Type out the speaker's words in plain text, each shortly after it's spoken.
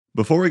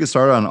Before we get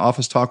started on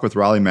Office Talk with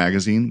Raleigh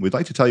Magazine, we'd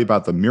like to tell you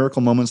about the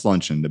Miracle Moments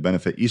Luncheon to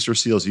benefit Easter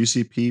Seals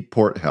UCP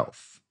Port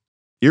Health.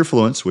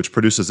 Earfluence, which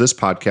produces this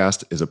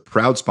podcast, is a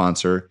proud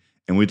sponsor,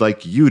 and we'd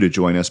like you to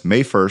join us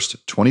May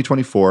 1st,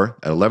 2024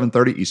 at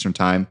 11:30 Eastern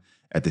Time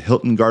at the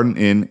Hilton Garden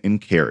Inn in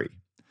Cary.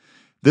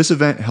 This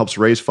event helps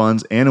raise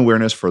funds and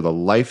awareness for the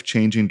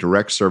life-changing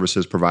direct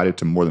services provided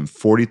to more than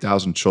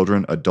 40,000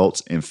 children,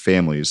 adults, and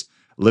families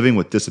living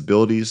with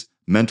disabilities,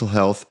 mental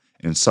health,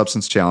 and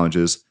substance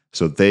challenges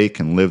so they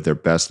can live their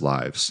best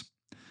lives.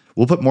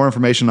 We'll put more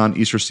information on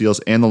Easter Seals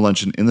and the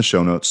luncheon in the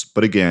show notes,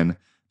 but again,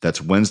 that's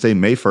Wednesday,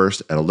 May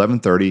 1st at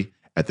 11:30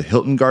 at the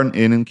Hilton Garden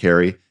Inn in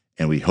Cary,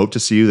 and we hope to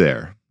see you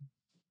there.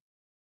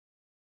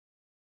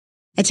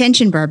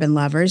 Attention bourbon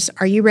lovers,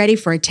 are you ready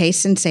for a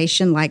taste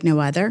sensation like no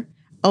other?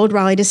 Old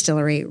Raleigh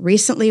Distillery,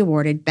 recently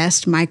awarded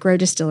Best Micro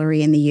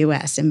Distillery in the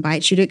U.S.,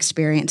 invites you to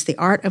experience the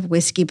art of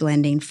whiskey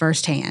blending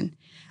firsthand.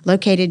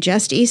 Located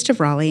just east of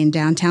Raleigh in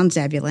downtown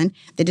Zebulon,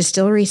 the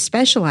distillery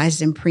specializes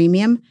in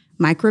premium,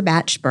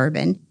 micro-batch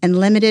bourbon, and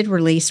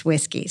limited-release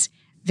whiskeys.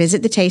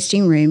 Visit the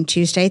tasting room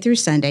Tuesday through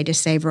Sunday to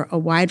savor a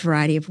wide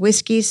variety of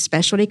whiskeys,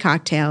 specialty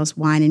cocktails,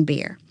 wine, and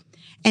beer.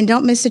 And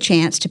don't miss a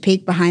chance to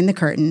peek behind the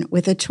curtain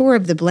with a tour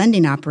of the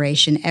blending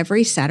operation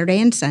every Saturday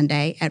and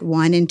Sunday at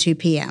 1 and 2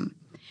 p.m.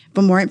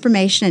 For more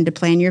information and to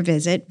plan your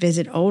visit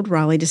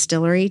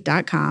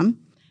oldraleighDistillery.com.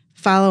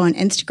 Follow on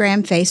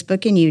Instagram,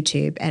 Facebook, and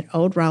YouTube at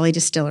Old Raleigh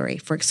Distillery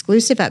for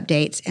exclusive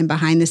updates and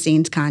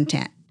behind-the-scenes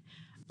content.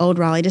 Old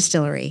Raleigh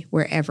Distillery,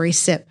 where every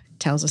sip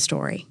tells a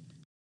story.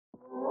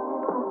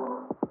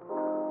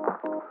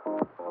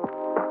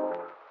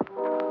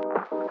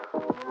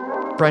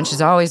 Brunch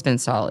has always been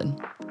solid,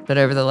 but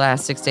over the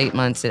last 6 to 8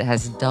 months, it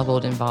has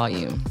doubled in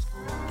volume.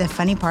 The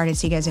funny part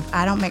is he goes, if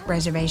I don't make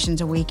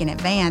reservations a week in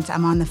advance,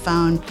 I'm on the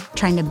phone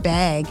trying to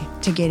beg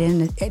to get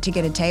a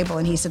table.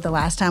 And he said the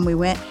last time we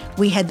went,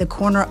 we had the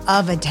corner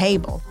of a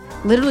table.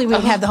 Literally, we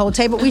didn't have the whole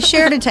table. We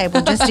shared a table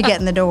just to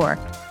get in the door.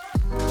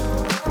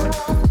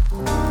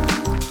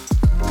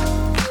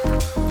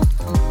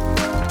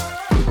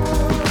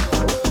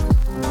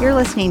 You're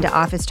listening to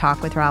Office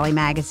Talk with Raleigh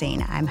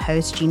Magazine. I'm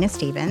host Gina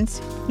Stevens.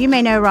 You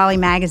may know Raleigh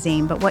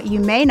Magazine, but what you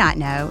may not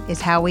know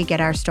is how we get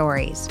our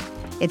stories.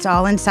 It's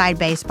all inside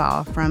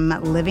baseball, from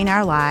living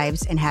our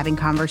lives and having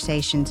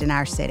conversations in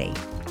our city.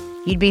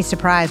 You'd be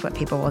surprised what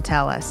people will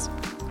tell us.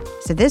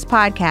 So this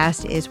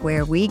podcast is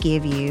where we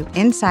give you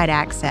inside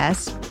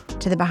access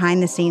to the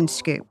behind-the-scenes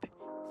scoop,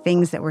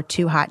 things that were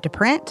too hot to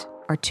print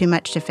or too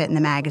much to fit in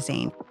the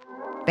magazine.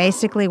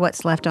 Basically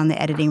what's left on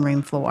the editing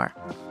room floor.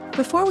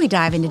 Before we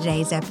dive into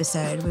today's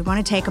episode, we want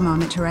to take a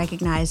moment to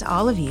recognize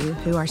all of you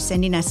who are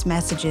sending us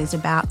messages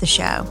about the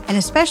show, and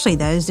especially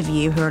those of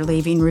you who are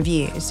leaving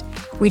reviews.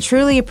 We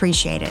truly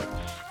appreciate it.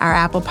 Our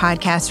Apple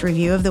Podcast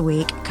review of the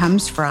week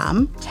comes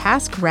from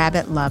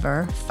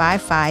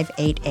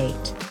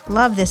TaskRabbitLover5588.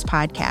 Love this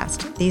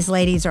podcast. These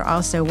ladies are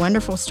also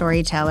wonderful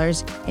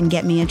storytellers and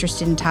get me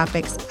interested in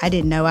topics I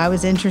didn't know I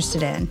was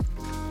interested in.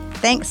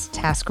 Thanks,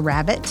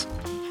 TaskRabbit.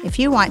 If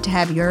you want to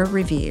have your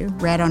review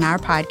read on our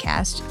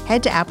podcast,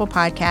 head to Apple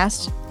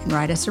Podcasts and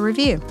write us a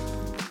review.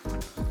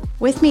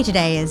 With me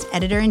today is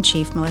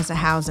Editor-in-Chief Melissa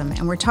Hausum,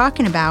 and we're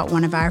talking about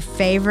one of our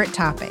favorite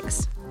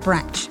topics,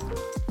 brunch.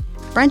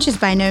 Brunch is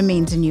by no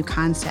means a new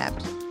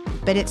concept,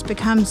 but it's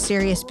become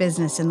serious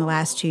business in the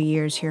last 2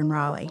 years here in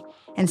Raleigh.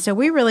 And so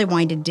we really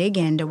wanted to dig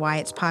into why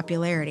its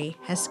popularity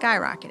has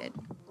skyrocketed.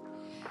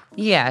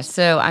 Yeah,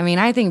 so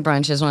I think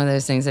brunch is one of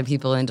those things that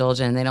people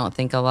indulge in. They don't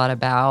think a lot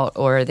about,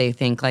 or they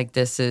think like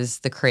this is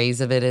the craze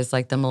of it is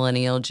like the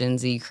millennial Gen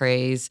Z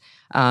craze.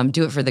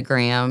 Do it for the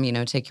gram,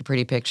 take your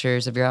pretty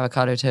pictures of your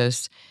avocado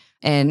toast.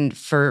 And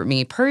for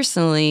me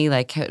personally,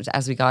 like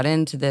as we got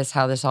into this,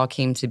 how this all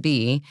came to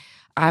be,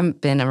 I've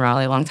been in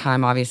Raleigh a long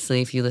time,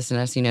 obviously. If you listen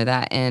to us, you know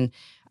that. And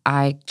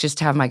I just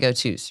have my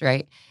go-tos,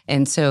 right?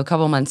 And so a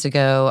couple months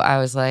ago, I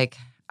was like,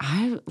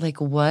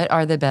 what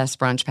are the best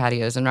brunch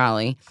patios in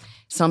Raleigh?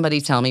 Somebody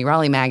tell me,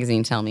 Raleigh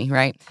Magazine tell me,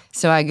 right?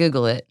 So I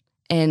Google it,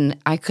 and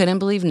I couldn't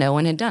believe no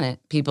one had done it.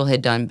 People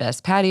had done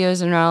best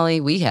patios in Raleigh.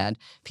 We had.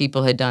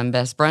 People had done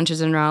best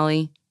brunches in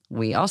Raleigh.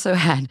 We also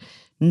had.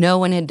 No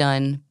one had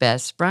done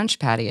best brunch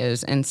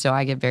patios, and so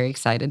I get very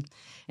excited.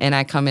 And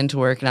I come into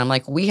work, and I'm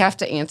like, we have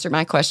to answer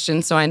my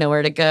questions so I know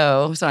where to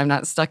go, so I'm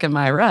not stuck in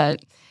my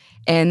rut.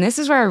 And this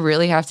is where I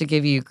really have to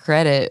give you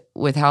credit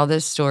with how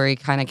this story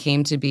kind of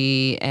came to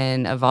be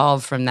and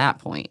evolved from that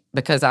point,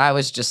 because I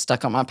was just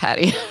stuck on my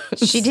patio.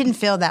 She didn't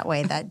feel that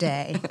way that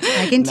day.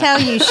 I can tell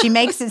you, she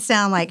makes it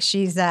sound like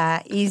she's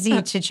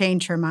easy to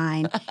change her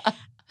mind.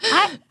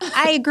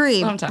 I agree.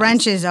 Sometimes.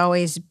 Brunch has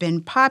always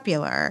been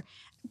popular,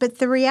 but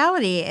the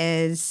reality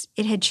is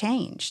it had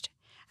changed.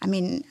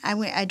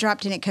 I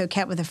dropped in at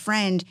Coquette with a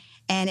friend,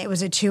 and it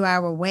was a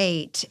 2-hour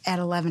wait at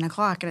 11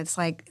 o'clock, and it's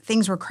like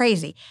things were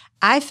crazy.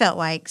 I felt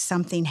like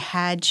something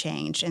had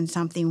changed and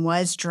something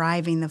was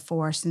driving the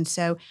force, and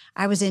so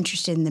I was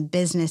interested in the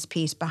business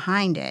piece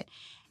behind it.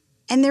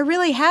 And there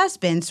really has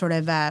been sort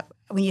of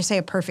when you say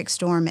a perfect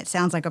storm, it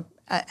sounds like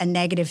a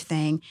negative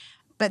thing,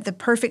 but the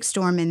perfect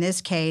storm in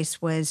this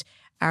case was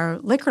our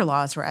liquor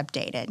laws were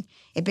updated.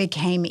 It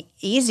became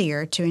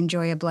easier to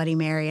enjoy a Bloody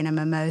Mary and a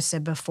mimosa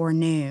before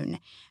noon.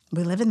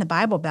 We live in the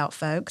Bible Belt,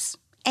 folks.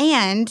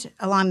 And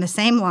along the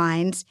same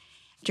lines,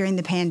 during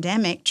the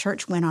pandemic,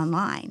 church went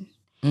online.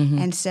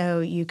 And so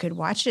you could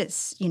watch it,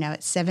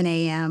 at 7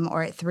 a.m.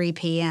 or at 3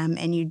 p.m.,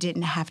 and you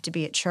didn't have to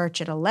be at church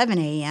at 11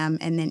 a.m.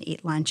 and then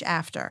eat lunch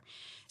after.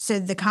 So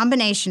the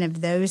combination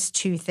of those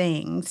two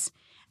things,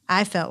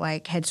 I felt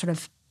like had sort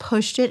of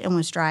pushed it and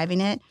was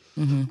driving it.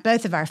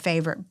 Both of our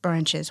favorite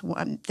brunches,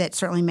 one that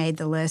certainly made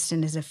the list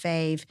and is a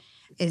fave,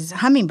 is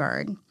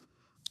Hummingbird.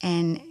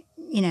 And,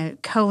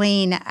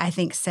 Colleen, I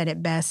think, said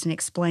it best and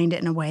explained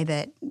it in a way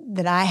that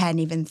I hadn't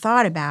even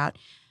thought about.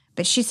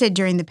 But she said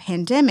during the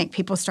pandemic,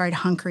 people started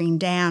hunkering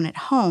down at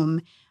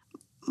home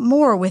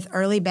more with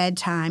early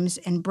bedtimes,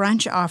 and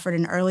brunch offered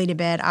an early to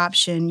bed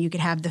option. You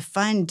could have the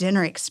fun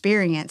dinner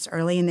experience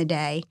early in the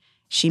day.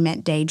 She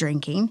meant day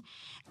drinking,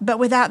 but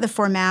without the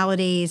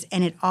formalities,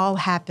 and it all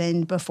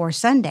happened before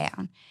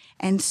sundown.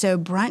 And so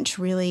brunch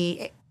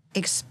really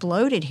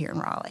exploded here in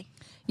Raleigh.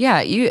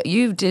 Yeah,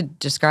 you did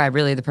describe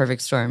really the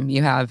perfect storm.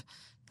 You have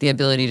the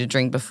ability to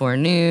drink before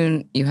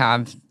noon, you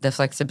have the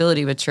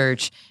flexibility with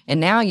church, and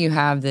now you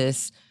have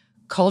this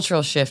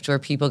cultural shift where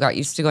people got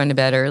used to going to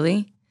bed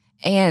early,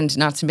 and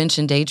not to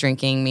mention day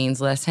drinking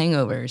means less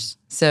hangovers.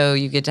 So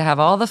you get to have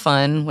all the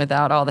fun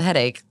without all the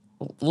headache,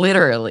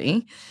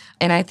 literally.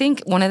 And I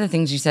think one of the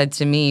things you said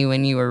to me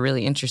when you were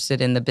really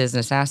interested in the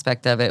business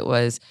aspect of it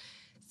was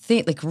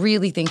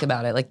really think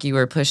about it. Like you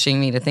were pushing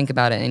me to think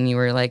about it, and you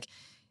were like,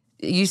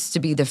 it used to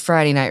be the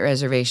Friday night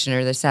reservation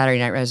or the Saturday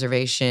night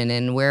reservation,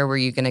 and where were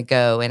you going to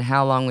go, and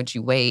how long would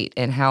you wait,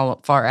 and how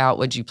far out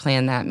would you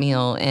plan that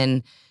meal?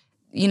 And,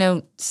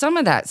 some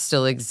of that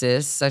still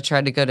exists. I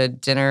tried to go to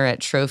dinner at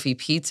Trophy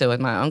Pizza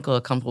with my uncle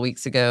a couple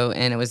weeks ago,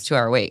 and it was a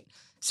 2-hour wait.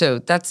 So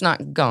that's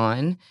not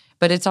gone,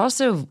 but it's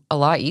also a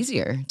lot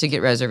easier to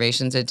get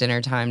reservations at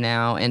dinner time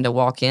now and to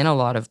walk in a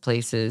lot of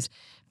places.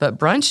 But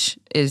brunch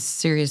is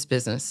serious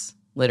business,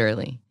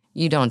 literally.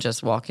 You don't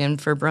just walk in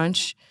for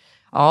brunch.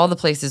 All the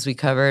places we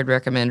covered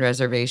recommend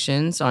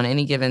reservations on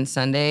any given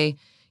Sunday.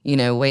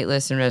 Wait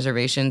lists and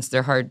reservations,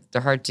 they're hard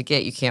to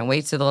get. You can't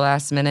wait to the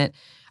last minute.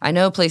 I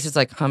know places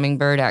like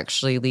Hummingbird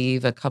actually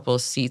leave a couple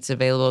seats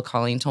available.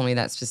 Colleen told me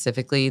that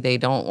specifically. They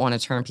don't want to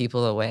turn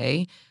people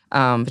away,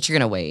 but you're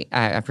going to wait.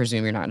 I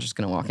presume you're not just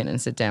going to walk in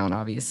and sit down,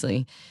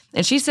 obviously.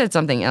 And she said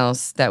something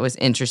else that was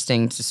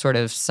interesting to sort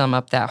of sum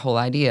up that whole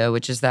idea,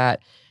 which is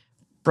that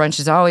brunch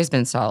has always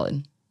been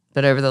solid.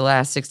 But over the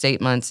last 6 to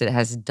 8 months, it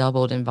has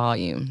doubled in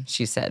volume,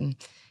 she said.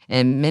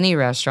 And many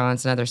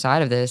restaurants, another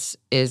side of this,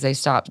 is they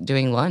stopped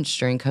doing lunch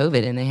during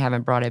COVID and they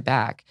haven't brought it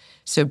back.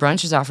 So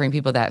brunch is offering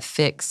people that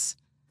fix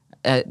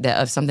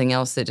of something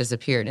else that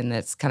disappeared, and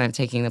that's kind of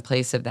taking the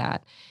place of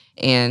that.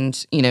 And,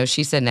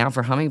 she said now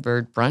for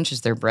Hummingbird, brunch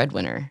is their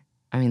breadwinner.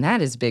 I mean,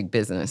 that is big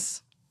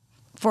business.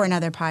 For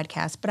another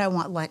podcast, but I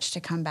want lunch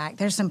to come back.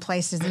 There's some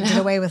places that get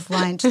away with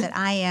lunch that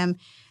I am...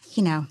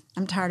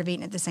 I'm tired of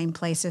eating at the same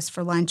places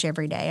for lunch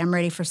every day. I'm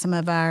ready for some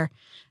other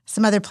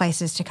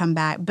places to come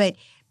back. But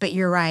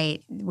you're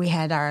right. We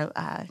had our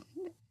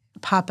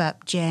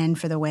pop-up Gin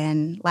for the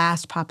Win,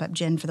 last pop-up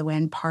Gin for the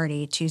Win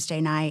party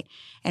Tuesday night,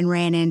 and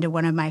ran into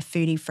one of my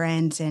foodie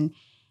friends, and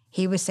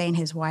he was saying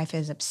his wife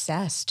is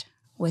obsessed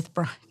with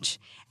brunch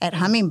at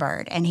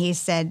Hummingbird. And he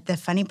said the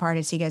funny part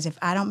is, he goes, if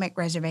I don't make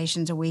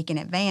reservations a week in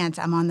advance,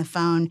 I'm on the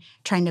phone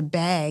trying to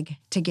beg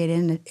to get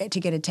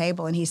a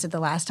table. And he said the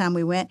last time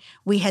we went,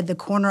 we had the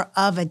corner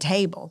of a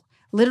table.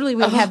 Literally,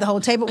 we didn't have the whole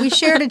table. We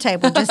shared a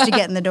table just to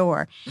get in the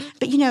door.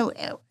 But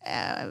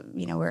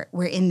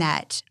we're in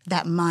that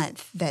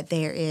month that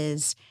there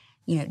is,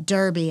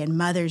 Derby and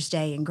Mother's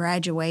Day and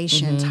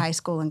graduations, high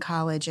school and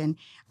college, and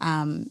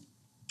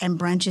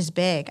brunch is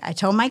big. I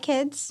told my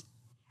kids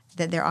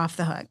that they're off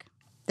the hook.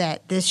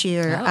 That this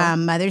year,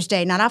 Mother's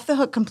Day, not off the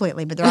hook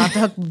completely, but they're off the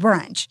hook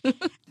brunch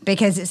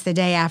because it's the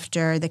day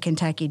after the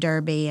Kentucky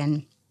Derby,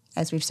 and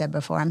as we've said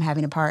before, I'm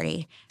having a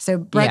party. So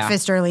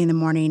breakfast early in the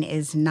morning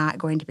is not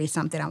going to be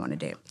something I want to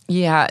do.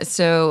 Yeah,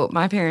 so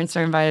my parents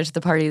are invited to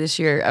the party this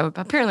year.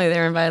 Apparently they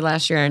were invited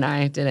last year, and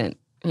I didn't.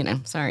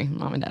 Sorry,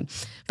 Mom and Dad.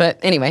 But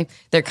anyway,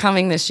 they're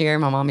coming this year.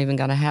 My mom even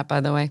got a hat,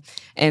 by the way.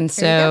 And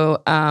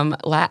so,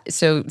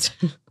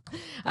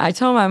 I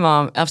told my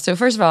mom, so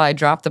first of all, I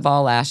dropped the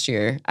ball last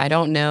year. I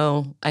don't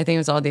know. I think it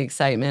was all the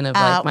excitement of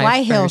my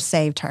Y Hill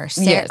saved her.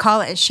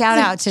 Yes. Shout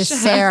out to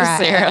Sarah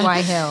at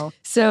Y Hill.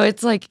 So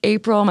it's like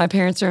April. My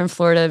parents are in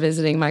Florida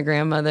visiting my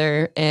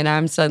grandmother, and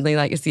I'm suddenly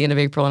like, it's the end of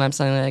April, and I'm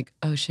suddenly like,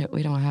 oh shit,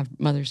 we don't have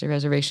Mother's Day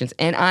reservations.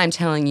 And I'm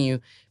telling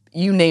you,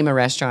 you name a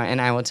restaurant, and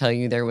I will tell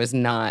you there was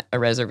not a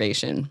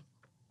reservation.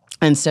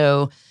 And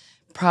so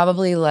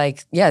probably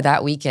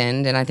that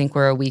weekend, and I think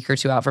we're a week or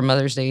two out from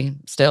Mother's Day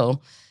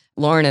still,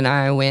 Lauren and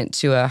I went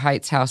to a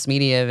Heights House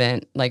media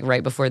event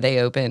right before they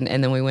opened,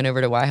 and then we went over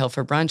to Y Hill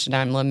for brunch, and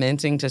I'm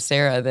lamenting to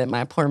Sarah that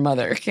my poor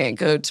mother can't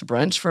go to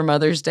brunch for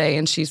Mother's Day,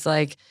 and she's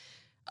like,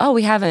 oh,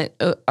 we haven't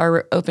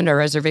opened our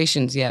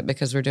reservations yet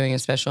because we're doing a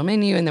special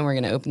menu, and then we're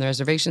going to open the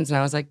reservations. And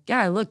I was like, yeah,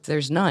 I looked,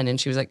 there's none.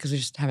 And she was like, because we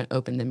just haven't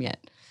opened them yet.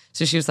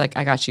 So she was like,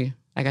 I got you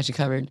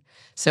covered.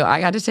 So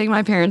I got to take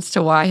my parents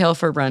to Y Hill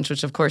for brunch,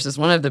 which of course is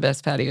one of the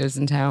best patios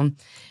in town.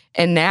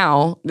 And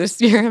now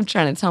this year I'm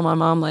trying to tell my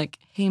mom, like,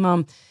 hey,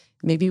 Mom,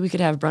 maybe we could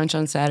have brunch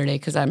on Saturday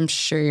because I'm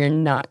sure you're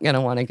not going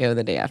to want to go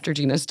the day after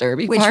Gina's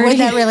Derby Which party. what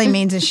that really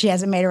means is she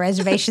hasn't made a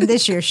reservation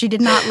this year. She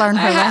did not learn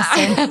her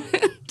lesson.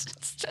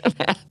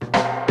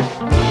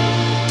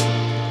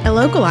 A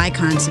local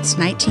icon since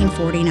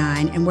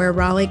 1949 and where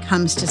Raleigh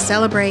comes to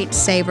celebrate,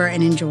 savor,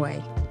 and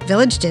enjoy.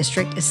 Village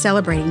District is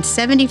celebrating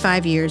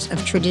 75 years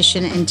of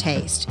tradition and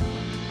taste.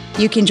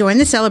 You can join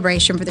the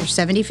celebration for their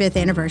 75th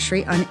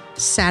anniversary on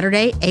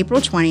Saturday, April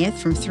 20th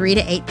from 3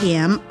 to 8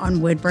 p.m. on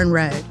Woodburn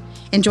Road.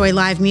 Enjoy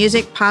live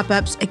music,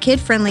 pop-ups, a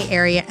kid-friendly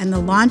area, and the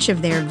launch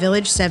of their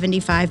Village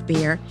 75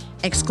 beer,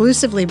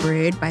 exclusively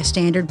brewed by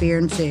Standard Beer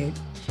and Food.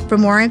 For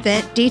more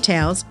event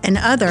details and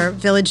other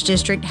Village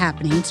District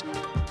happenings,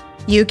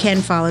 you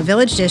can follow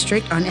Village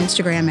District on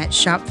Instagram at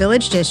Shop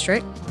Village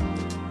District,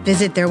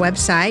 visit their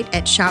website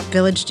at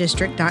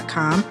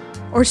shopvillagedistrict.com,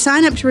 or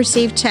sign up to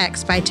receive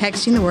text by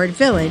texting the word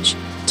Village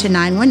to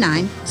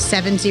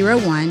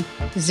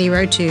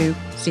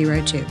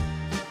 919-701-0202.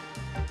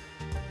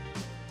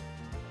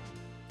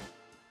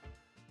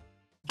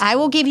 I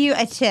will give you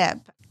a tip.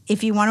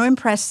 If you want to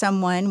impress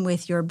someone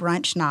with your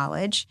brunch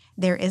knowledge,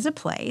 there is a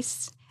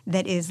place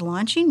that is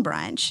launching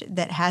brunch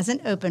that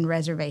hasn't opened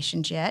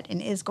reservations yet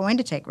and is going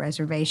to take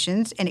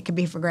reservations, and it could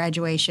be for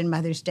graduation,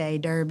 Mother's Day,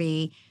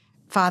 Derby,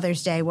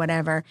 Father's Day,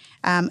 whatever.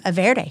 A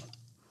Verde.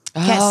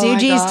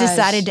 Katsuji's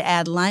decided to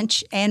add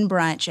lunch and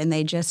brunch, and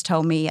they just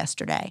told me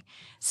yesterday.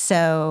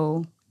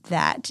 So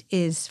that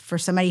is for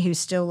somebody who's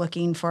still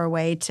looking for a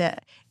way to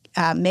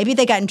maybe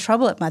they got in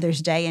trouble at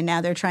Mother's Day, and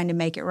now they're trying to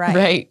make it right.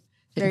 Right.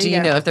 Do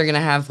you know if they're going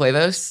to have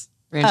huevos?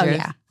 Rancheros? Oh,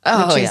 yeah.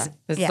 Oh, yeah.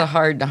 It's a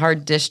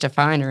hard dish to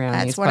find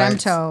around these parts. That's what I'm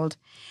told.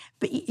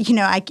 But, you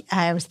know,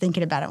 I was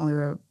thinking about it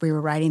when we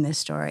were writing this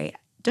story.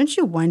 Don't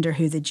you wonder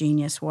who the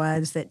genius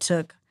was that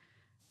took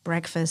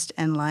breakfast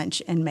and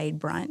lunch and made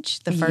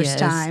brunch the first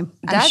time?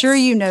 I'm sure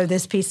you know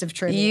this piece of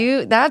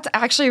trivia. That's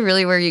actually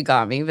really where you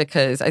got me,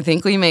 because I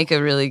think we make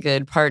a really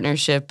good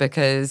partnership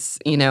because,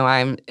 you know,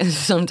 I'm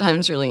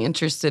sometimes really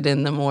interested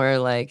in the more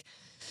like,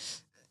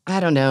 I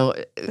don't know.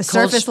 The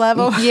surface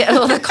level? Yeah,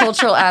 well, the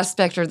cultural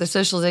aspect or the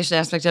socialization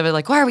aspect of it.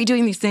 Like, why are we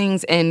doing these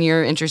things? And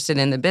you're interested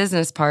in the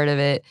business part of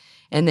it.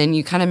 And then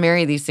you kind of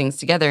marry these things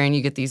together and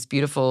you get these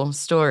beautiful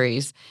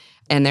stories.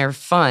 And they're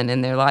fun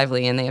and they're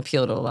lively and they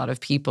appeal to a lot of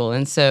people.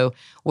 And so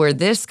where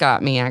this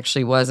got me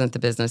actually wasn't the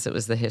business, it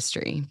was the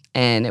history.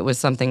 And it was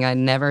something I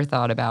never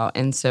thought about.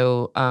 And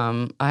so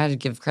I had to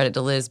give credit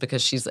to Liz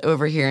because she's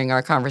overhearing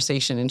our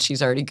conversation and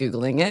she's already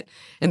Googling it.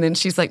 And then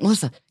she's like,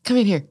 Melissa, come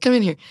in here.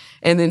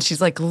 And then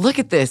she's like, look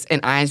at this.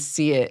 And I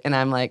see it. And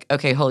I'm like,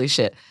 okay, holy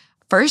shit.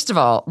 First of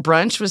all,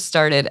 brunch was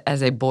started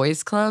as a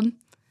boys' club.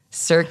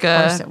 Circa,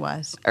 of course it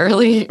was.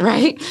 Early,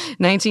 right?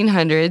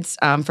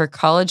 1900s for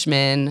college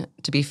men.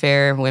 To be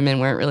fair, women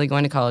weren't really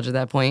going to college at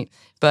that point,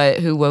 but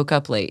who woke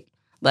up late.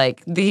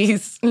 Like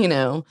these, you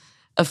know,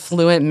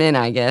 affluent men,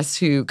 I guess,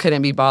 who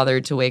couldn't be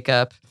bothered to wake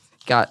up,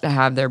 got to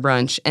have their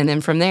brunch. And then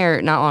from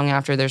there, not long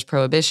after, there's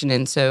Prohibition.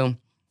 And so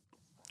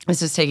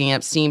this is taking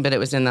up steam, but it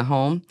was in the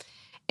home.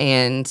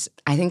 And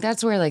I think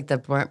that's where like the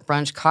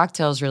brunch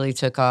cocktails really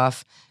took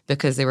off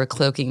because they were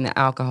cloaking the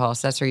alcohol.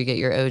 So that's where you get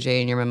your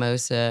OJ and your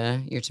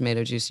mimosa, your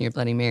tomato juice and your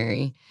Bloody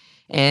Mary.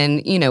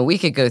 And, you know, we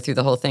could go through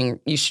the whole thing.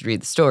 You should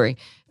read the story.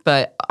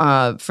 But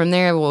from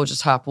there, we'll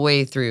just hop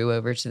way through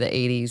over to the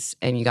 80s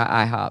and you got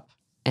IHOP.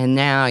 And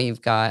now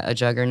you've got a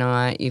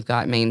juggernaut. You've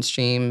got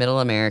mainstream middle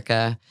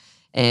America.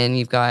 And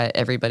you've got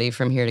everybody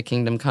from here to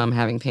Kingdom Come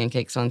having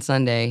pancakes on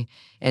Sunday.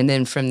 And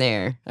then from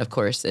there, of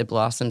course, it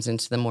blossoms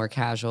into the more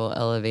casual,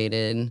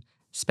 elevated,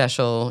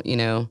 special, you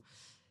know,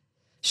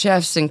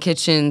 chefs and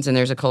kitchens. And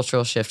there's a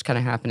cultural shift kind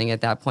of happening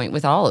at that point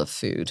with all of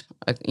food,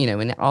 you know,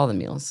 in all the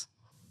meals.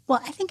 Well,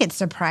 I think it's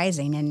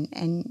surprising,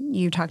 and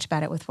you talked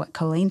about it with what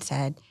Colleen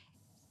said,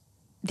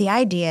 the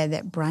idea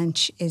that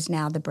brunch is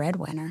now the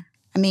breadwinner.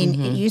 I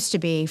mean, it used to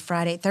be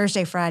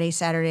Thursday, Friday,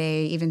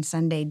 Saturday, even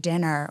Sunday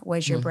dinner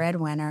was your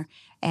breadwinner.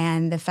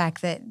 And the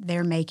fact that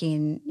they're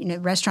making, you know,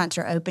 restaurants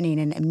are opening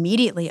and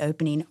immediately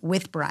opening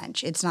with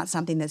brunch. It's not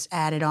something that's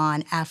added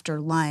on after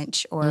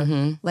lunch or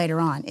later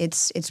on.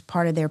 It's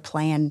part of their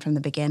plan from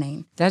the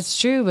beginning. That's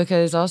true,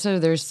 because also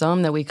there's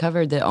some that we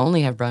covered that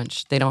only have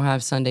brunch. They don't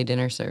have Sunday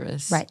dinner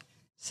service. Right.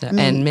 So,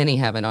 and many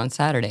have it on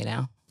Saturday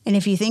now. And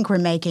if you think we're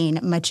making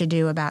much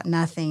ado about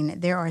nothing,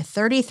 there are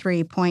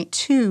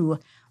 33.2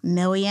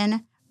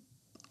 million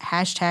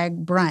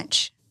hashtag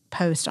brunch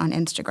posts on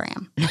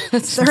Instagram.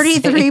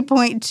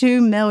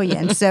 33.2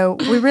 million. So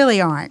we really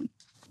aren't.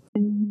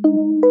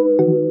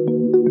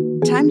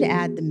 Time to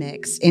add the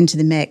mix into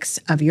the mix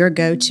of your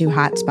go-to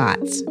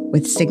hotspots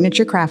with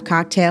signature craft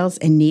cocktails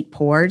and neat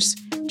pours,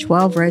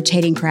 12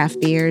 rotating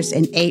craft beers,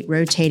 and 8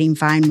 rotating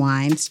fine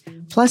wines,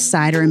 plus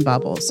cider and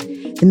bubbles.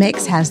 The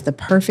mix has the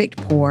perfect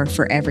pour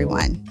for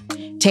everyone.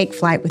 Take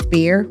flight with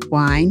beer,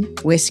 wine,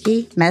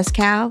 whiskey,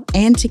 mezcal,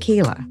 and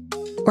tequila.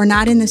 Or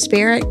not in the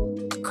spirit?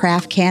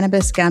 Craft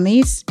cannabis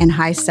gummies and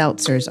high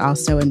seltzers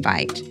also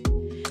invite.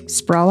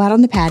 Sprawl out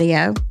on the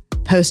patio,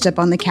 post up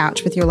on the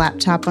couch with your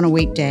laptop on a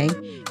weekday,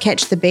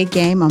 catch the big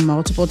game on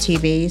multiple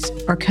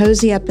TVs, or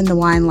cozy up in the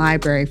wine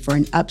library for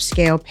an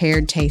upscale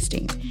paired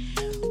tasting.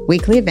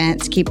 Weekly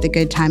events keep the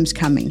good times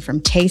coming, from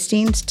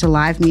tastings to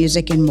live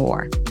music and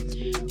more.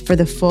 For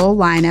the full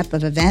lineup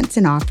of events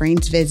and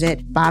offerings,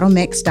 visit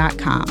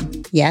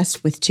bottlemix.com.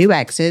 Yes, with 2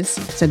 X's,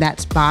 so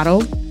that's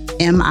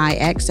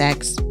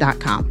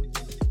bottlemixx.com.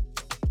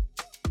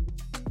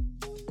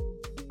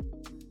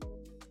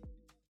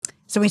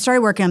 So when we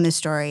started working on this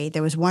story,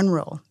 there was one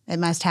rule. It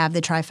must have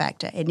the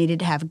trifecta. It needed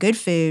to have good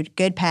food,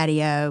 good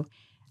patio,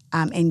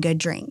 and good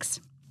drinks,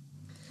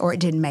 or it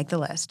didn't make the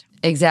list.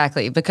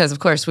 Exactly, because of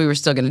course we were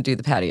still going to do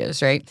the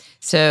patios, right?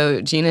 So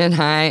Gina and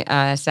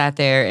I sat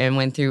there and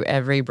went through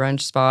every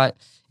brunch spot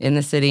in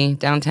the city,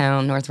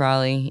 downtown, North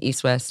Raleigh,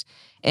 East West,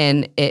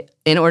 and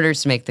in order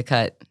to make the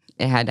cut,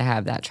 it had to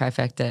have that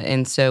trifecta.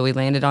 And so we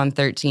landed on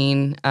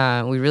 13.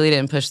 We really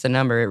didn't push the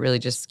number. It really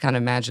just kind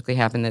of magically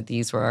happened that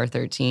these were our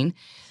 13.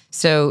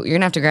 So you're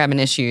going to have to grab an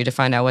issue to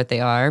find out what they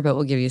are, but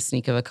we'll give you a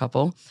sneak of a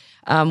couple.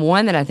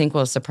 One that I think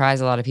will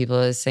surprise a lot of people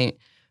is St.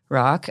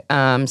 Rock.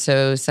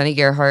 So Sonny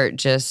Gerhardt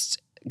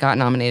just got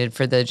nominated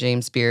for the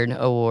James Beard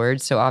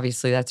Award. So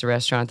obviously that's a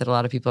restaurant that a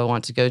lot of people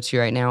want to go to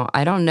right now.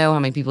 I don't know how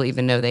many people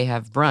even know they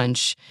have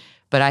brunch,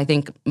 but I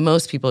think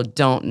most people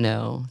don't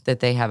know that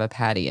they have a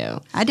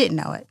patio. I didn't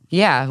know it.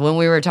 Yeah, when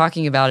we were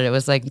talking about it, it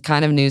was like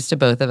kind of news to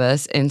both of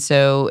us. And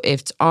so if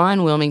it's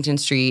on Wilmington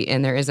Street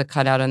and there is a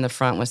cutout in the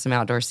front with some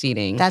outdoor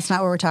seating. That's not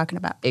what we're talking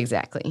about.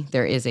 Exactly.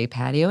 There is a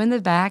patio in the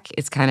back.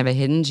 It's kind of a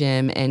hidden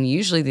gym. And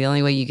usually the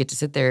only way you get to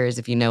sit there is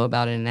if you know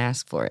about it and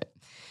ask for it.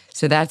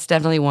 So that's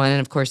definitely one.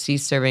 And of course,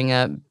 he's serving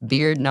a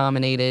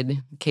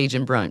Beard-nominated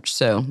Cajun brunch.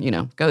 So,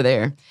 go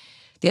there.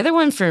 The other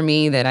one for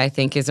me that I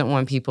think isn't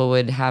one people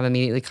would have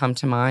immediately come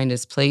to mind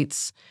is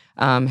Plates.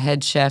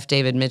 Head chef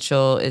David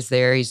Mitchell is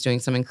there. He's doing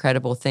some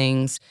incredible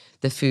things.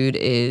 The food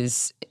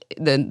is,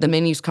 the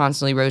menu's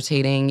constantly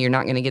rotating. You're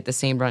not going to get the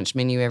same brunch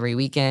menu every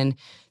weekend.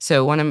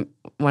 So one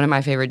of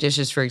my favorite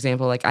dishes, for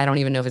example, like I don't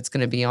even know if it's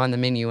going to be on the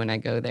menu when I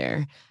go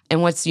there.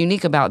 And what's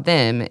unique about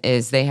them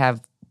is they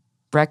have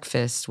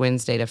breakfast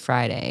Wednesday to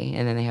Friday,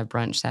 and then they have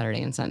brunch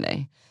Saturday and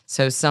Sunday.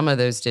 So some of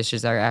those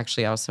dishes are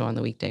actually also on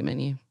the weekday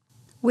menu.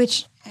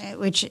 Which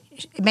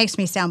it makes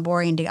me sound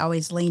boring to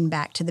always lean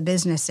back to the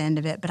business end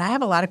of it, but I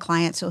have a lot of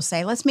clients who will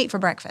say, let's meet for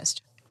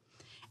breakfast.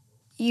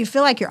 You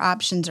feel like your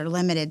options are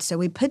limited, so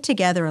we put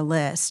together a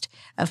list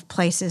of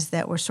places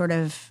that were sort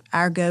of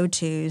our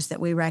go-tos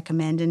that we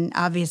recommend, and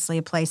obviously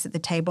a place at the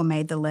table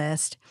made the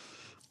list.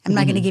 I'm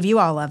not going to give you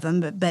all of them,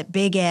 but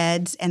Big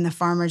Ed's and the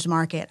Farmer's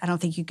Market, I don't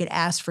think you could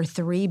ask for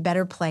 3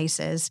 better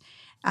places.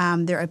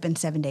 They're open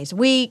 7 days a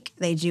week.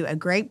 They do a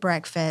great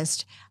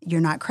breakfast.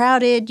 You're not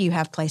crowded. You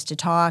have a place to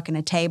talk and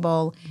a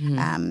table.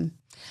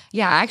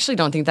 Yeah, I actually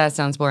don't think that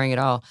sounds boring at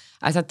all.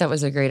 I thought that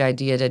was a great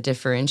idea to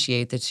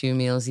differentiate the 2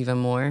 meals even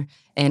more.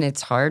 And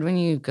it's hard when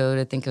you go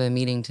to think of a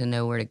meeting to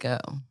know where to go,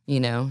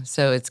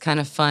 So it's kind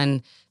of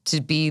fun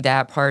to be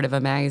that part of a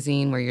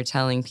magazine where you're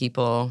telling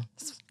people,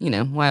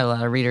 what a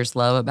lot of readers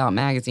love about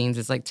magazines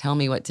is like, tell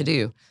me what to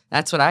do.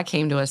 That's what I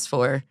came to us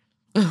for.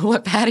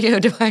 What patio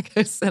do I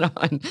go sit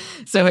on?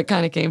 So it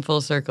kind of came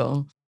full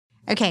circle.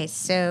 Okay,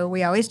 so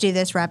we always do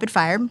this rapid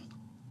fire.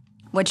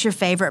 What's your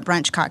favorite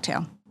brunch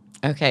cocktail?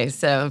 Okay,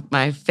 so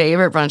my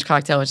favorite brunch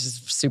cocktail, which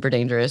is super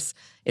dangerous,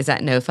 is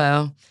at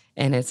Nofo,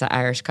 and it's an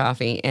Irish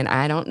coffee. And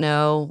I don't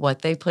know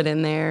what they put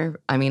in there.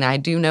 I mean, I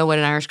do know what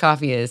an Irish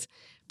coffee is,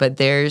 but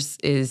theirs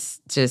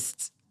is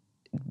just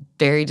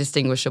very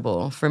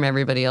distinguishable from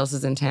everybody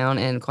else's in town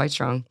and quite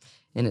strong,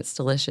 and it's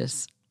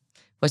delicious.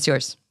 What's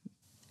yours?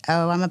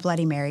 Oh, I'm a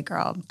Bloody Mary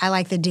girl. I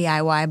like the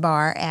DIY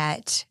bar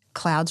at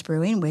Clouds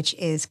Brewing, which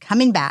is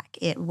coming back.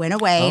 It went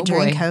away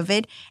during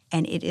COVID,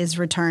 and it is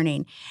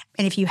returning.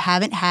 And if you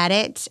haven't had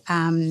it,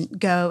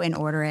 go and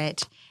order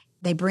it.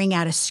 They bring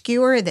out a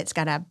skewer that's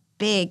got a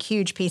big,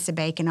 huge piece of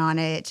bacon on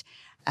it,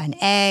 an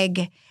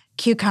egg,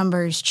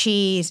 cucumbers,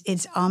 cheese.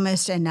 It's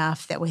almost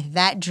enough that with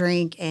that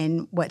drink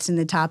and what's in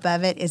the top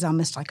of it is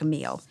almost like a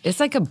meal. It's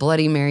like a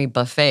Bloody Mary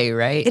buffet,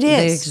 right? It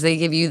is. They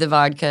give you the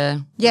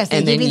vodka. Yes,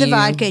 they give you the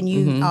vodka,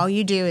 and all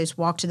you do is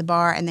walk to the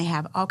bar, and they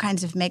have all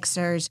kinds of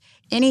mixers,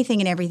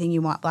 anything and everything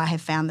you want. Well, I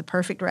have found the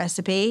perfect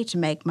recipe to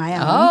make my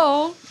own. Oh,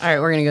 all right,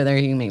 we're going to go there.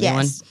 You can make me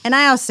one. And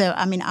I also,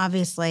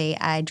 obviously,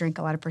 I drink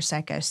a lot of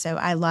Prosecco, so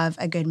I love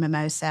a good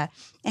mimosa.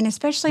 And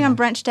especially on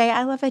brunch day,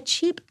 I love a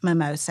cheap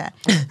mimosa.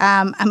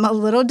 I'm a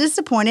little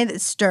disappointed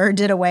that Stir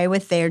did away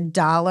with their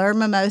 $1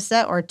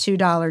 mimosa or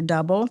 $2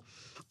 double.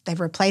 They've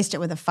replaced it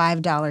with a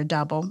 $5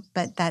 double,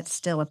 but that's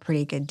still a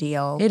pretty good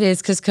deal. It is,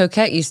 because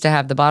Coquette used to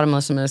have the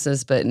bottomless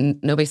mimosas, but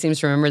nobody seems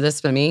to remember this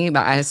but me,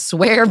 but I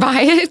swear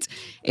by it.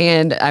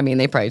 And,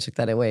 they probably took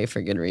that away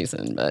for good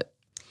reason. But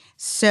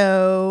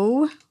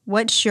So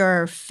what's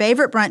your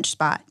favorite brunch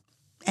spot?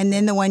 And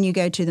then the one you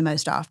go to the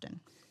most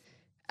often?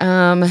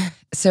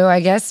 So I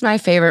guess my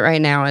favorite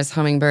right now is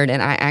hummingbird,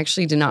 and I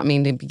actually did not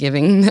mean to be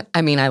giving.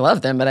 I mean, I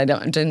love them, but I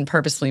didn't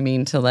purposely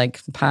mean to like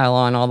pile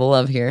on all the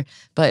love here.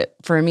 But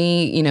for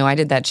me, I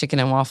did that chicken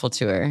and waffle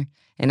tour,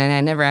 and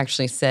I never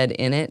actually said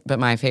in it, but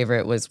my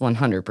favorite was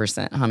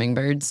 100%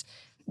 hummingbirds.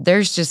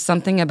 There's just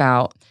something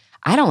about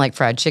I don't like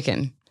fried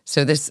chicken.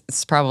 So this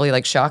is probably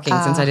like shocking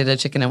since I did a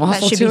chicken and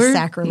waffle tour. That should be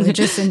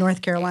sacrilegious in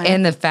North Carolina.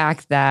 And the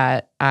fact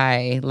that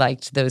I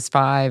liked those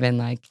 5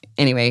 and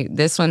anyway,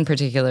 this one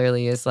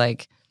particularly is I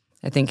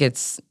think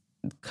it's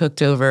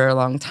cooked over a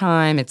long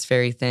time. It's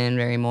very thin,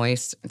 very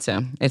moist.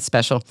 So it's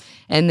special.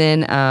 And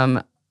then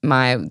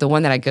the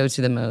one that I go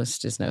to the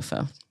most is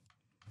NoFo.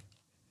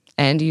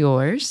 And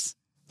yours?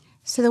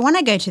 So the one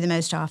I go to the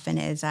most often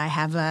is I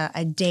have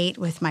a date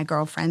with my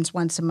girlfriends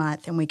once a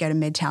month, and we go to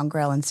Midtown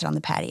Grill and sit on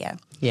the patio.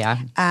 Yeah.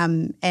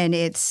 And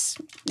it's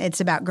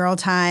about girl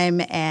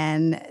time,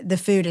 and the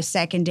food is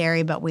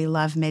secondary, but we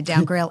love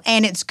Midtown Grill,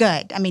 and it's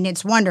good. I mean,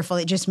 it's wonderful.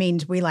 It just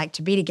means we like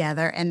to be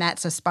together, and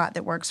that's a spot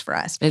that works for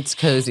us. It's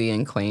cozy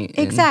and quaint.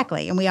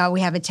 Exactly. And we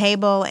have a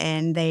table,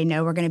 and they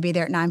know we're going to be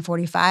there at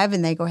 9:45,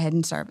 and they go ahead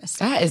and serve us.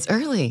 That is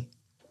early.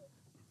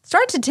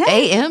 Starts at 10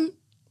 a.m.?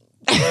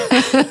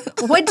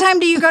 What time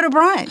do you go to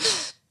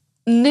brunch?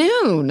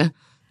 Noon.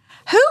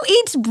 Who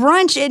eats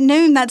brunch at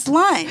noon? That's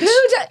lunch.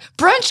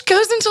 Brunch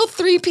goes until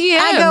 3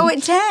 p.m. I go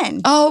at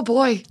 10. Oh,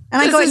 boy.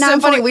 And this I go is at 9:40. so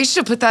funny. We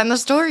should put that in the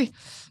story.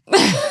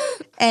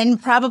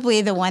 And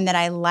probably the one that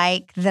I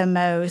like the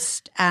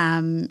most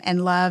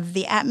and love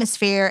the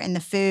atmosphere and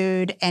the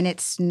food, and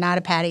it's not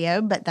a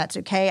patio, but that's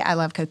okay. I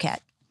love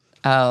Coquette.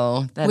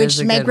 Oh, that is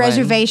a good one. Which make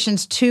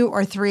reservations 2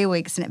 or 3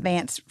 weeks in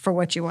advance for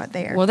what you want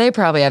there. Well, they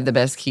probably have the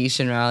best quiche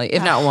in Raleigh,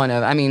 if not one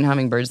of. I mean,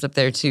 Hummingbird's up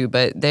there too,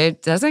 but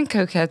doesn't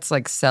Coquette's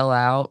sell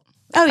out?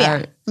 Oh,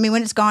 yeah. I mean,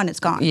 when it's gone, it's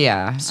gone.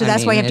 Yeah. So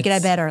that's why you have to get out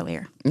of bed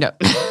earlier. No.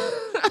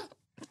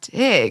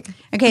 Dig.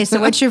 Okay,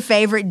 so what's your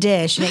favorite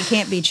dish? And it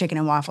can't be chicken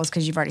and waffles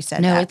because you've already said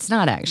that. No, it's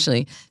not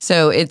actually.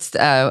 So it's,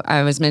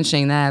 I was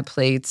mentioning that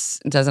Plates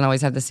doesn't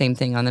always have the same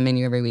thing on the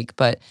menu every week,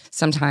 but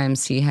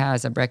sometimes he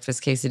has a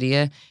breakfast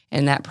quesadilla,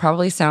 and that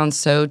probably sounds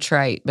so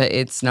trite, but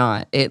it's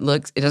not. It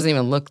doesn't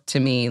even look to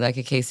me like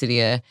a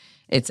quesadilla.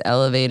 It's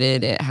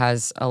elevated. It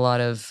has a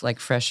lot of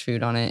fresh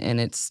food on it, and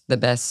it's the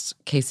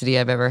best quesadilla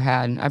I've ever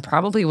had. I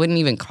probably wouldn't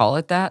even call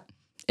it that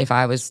if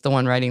I was the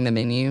one writing the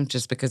menu,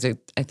 just because I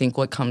think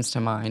what comes to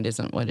mind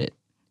isn't what it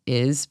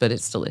is, but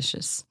it's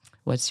delicious.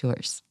 What's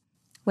yours?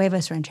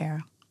 Huevos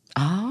ranchero.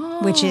 Oh.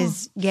 Which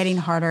is getting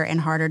harder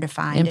and harder to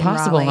find.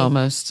 Impossible in Raleigh.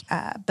 almost.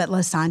 But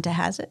La Santa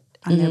has it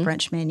on their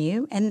brunch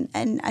menu. And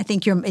I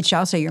think it's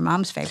also your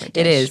mom's favorite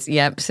dish. It is,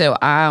 yep. So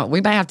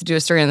we might have to do a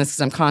story on this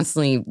because I'm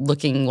constantly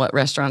looking what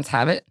restaurants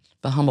have it,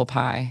 but Humble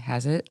Pie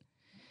has it.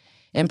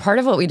 And part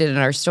of what we did in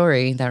our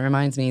story that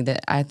reminds me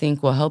that I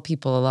think will help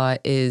people a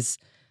lot is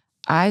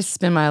I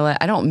spend my life,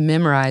 I don't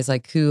memorize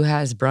who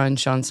has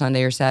brunch on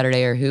Sunday or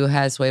Saturday or who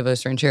has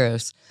huevos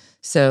rancheros.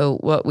 So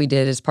what we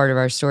did as part of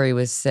our story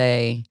was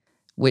say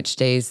which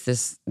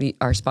days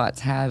our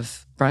spots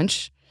have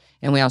brunch,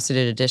 and we also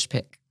did a dish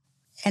pick.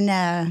 And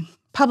a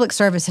public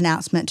service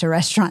announcement to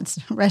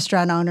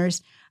restaurant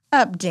owners,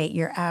 update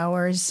your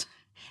hours.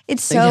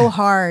 It's so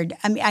hard.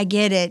 I mean, I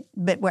get it,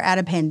 but we're at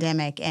a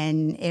pandemic,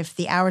 and if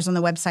the hours on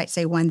the website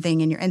say one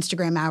thing and your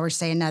Instagram hours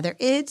say another,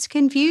 it's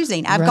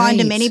confusing. I've gone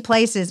to many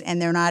places,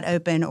 and they're not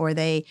open, or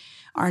they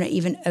aren't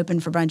even open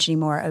for brunch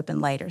anymore,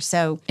 open later.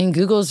 So, and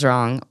Google's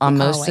wrong on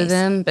most of always.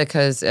 them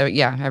because,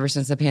 ever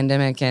since the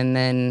pandemic, and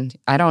then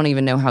I don't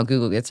even know how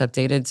Google gets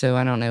updated, so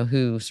I don't know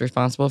who's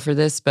responsible for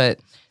this, but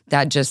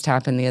that just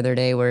happened the other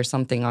day where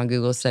something on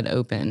Google said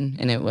open,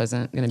 and it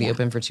wasn't going to be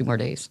open for 2 more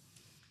days.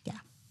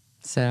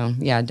 So,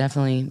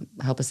 definitely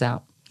help us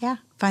out. Yeah,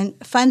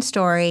 fun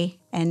story.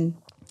 And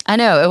I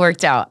know, it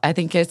worked out. I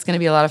think it's going to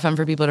be a lot of fun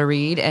for people to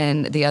read.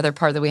 And the other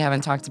part that we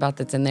haven't talked about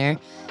that's in there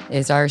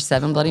is our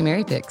 7 Bloody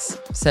Mary picks.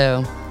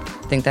 So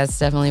I think that's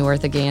definitely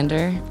worth a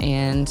gander.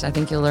 And I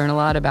think you'll learn a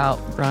lot about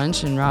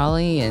brunch and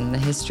Raleigh and the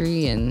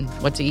history and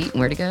what to eat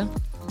and where to go.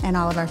 And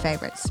all of our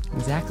favorites.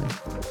 Exactly.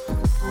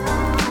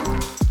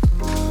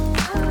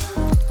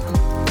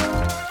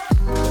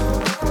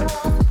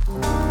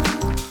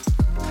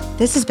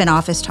 This has been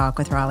Office Talk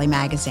with Raleigh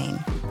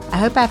Magazine. I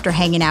hope after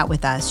hanging out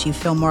with us, you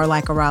feel more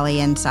like a Raleigh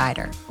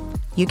insider.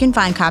 You can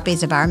find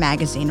copies of our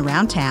magazine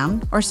around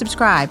town or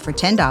subscribe for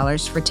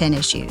 $10 for 10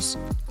 issues.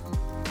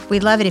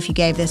 We'd love it if you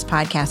gave this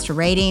podcast a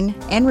rating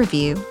and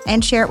review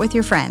and share it with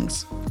your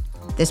friends.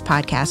 This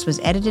podcast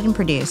was edited and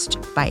produced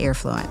by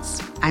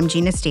Earfluence. I'm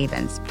Gina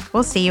Stevens.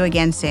 We'll see you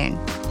again soon.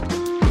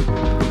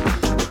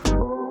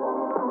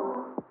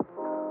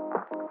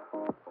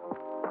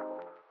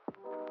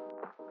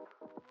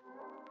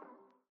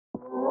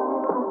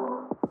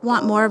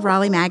 Want more of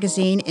Raleigh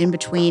Magazine in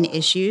between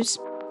issues?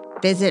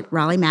 Visit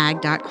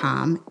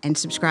RaleighMag.com and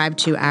subscribe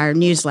to our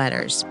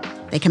newsletters.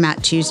 They come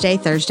out Tuesday,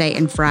 Thursday,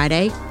 and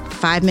Friday.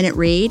 5-minute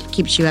read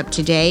keeps you up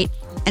to date.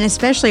 And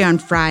especially on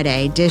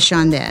Friday, dish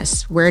on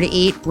this: where to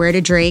eat, where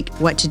to drink,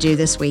 what to do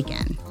this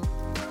weekend.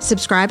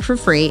 Subscribe for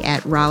free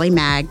at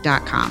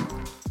RaleighMag.com.